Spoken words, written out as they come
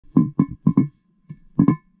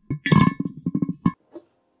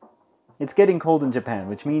It's getting cold in Japan,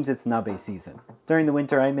 which means it's nabe season. During the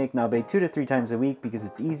winter, I make nabe 2 to 3 times a week because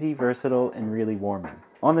it's easy, versatile, and really warming.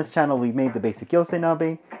 On this channel, we've made the basic yosei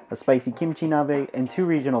nabe, a spicy kimchi nabe, and 2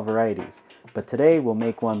 regional varieties. But today, we'll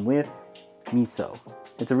make one with miso.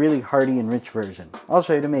 It's a really hearty and rich version. I'll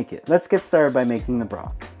show you to make it. Let's get started by making the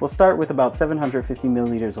broth. We'll start with about 750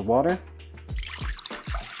 milliliters of water.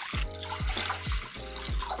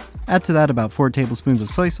 Add to that about 4 tablespoons of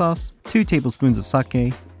soy sauce, 2 tablespoons of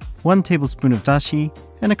sake, 1 tablespoon of dashi,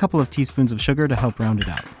 and a couple of teaspoons of sugar to help round it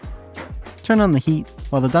out. Turn on the heat.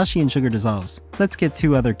 While the dashi and sugar dissolves, let's get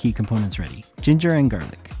 2 other key components ready, ginger and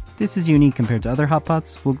garlic. This is unique compared to other hot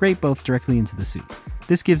pots. We'll grate both directly into the soup.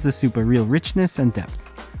 This gives the soup a real richness and depth.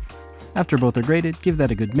 After both are grated, give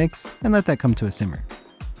that a good mix and let that come to a simmer.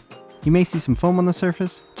 You may see some foam on the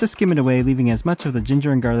surface. Just skim it away, leaving as much of the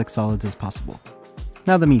ginger and garlic solids as possible.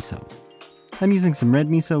 Now the miso. I'm using some red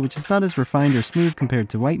miso, which is not as refined or smooth compared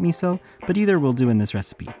to white miso, but either will do in this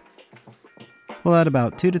recipe. We'll add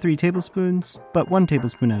about 2 to 3 tablespoons, but 1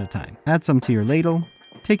 tablespoon at a time. Add some to your ladle,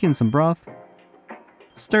 take in some broth,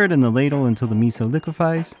 stir it in the ladle until the miso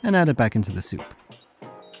liquefies, and add it back into the soup.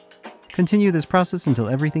 Continue this process until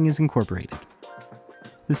everything is incorporated.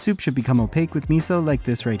 The soup should become opaque with miso like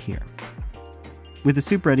this right here. With the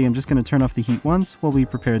soup ready, I'm just going to turn off the heat once while we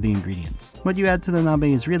prepare the ingredients. What you add to the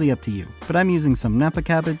nabe is really up to you, but I'm using some Napa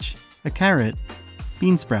cabbage, a carrot,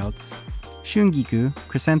 bean sprouts, shungiku,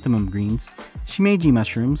 chrysanthemum greens, shimeji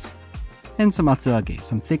mushrooms, and some atsuage,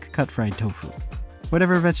 some thick cut fried tofu.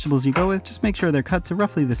 Whatever vegetables you go with, just make sure they're cut to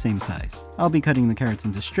roughly the same size. I'll be cutting the carrots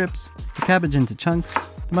into strips, the cabbage into chunks,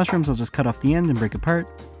 the mushrooms I'll just cut off the end and break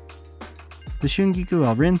apart, the shungiku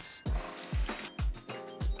I'll rinse,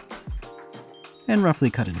 and roughly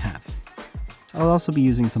cut in half. I'll also be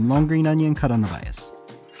using some long green onion cut on the bias.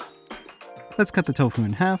 Let's cut the tofu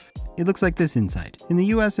in half. It looks like this inside. In the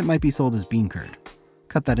US, it might be sold as bean curd.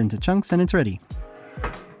 Cut that into chunks and it's ready.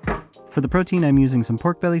 For the protein, I'm using some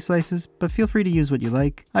pork belly slices, but feel free to use what you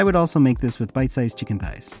like. I would also make this with bite-sized chicken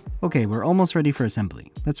thighs. Okay, we're almost ready for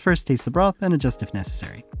assembly. Let's first taste the broth and adjust if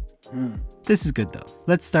necessary. This is good though.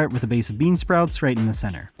 Let's start with a base of bean sprouts right in the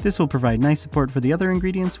center. This will provide nice support for the other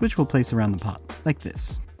ingredients, which we'll place around the pot, like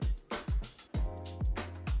this.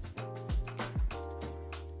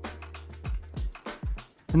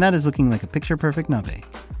 And that is looking like a picture-perfect nabe.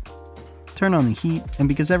 Turn on the heat, and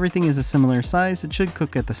because everything is a similar size, it should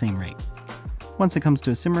cook at the same rate. Once it comes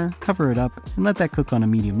to a simmer, cover it up, and let that cook on a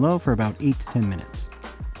medium-low for about 8 to 10 minutes.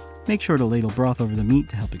 Make sure to ladle broth over the meat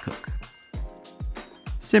to help it cook.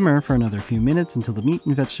 Simmer for another few minutes until the meat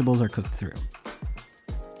and vegetables are cooked through.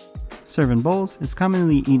 Serve in bowls. It's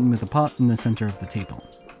commonly eaten with a pot in the center of the table.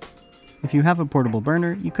 If you have a portable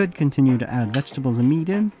burner, you could continue to add vegetables and meat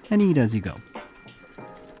in and eat as you go.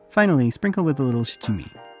 Finally, sprinkle with a little shichimi.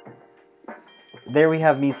 There we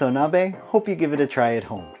have miso nabe. Hope you give it a try at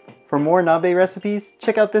home. For more nabe recipes,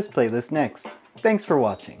 check out this playlist next. Thanks for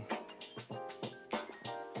watching.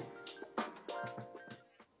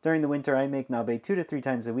 During the winter, I make nabe 2 to 3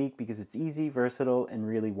 times a week because it's easy, versatile, and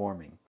really warming.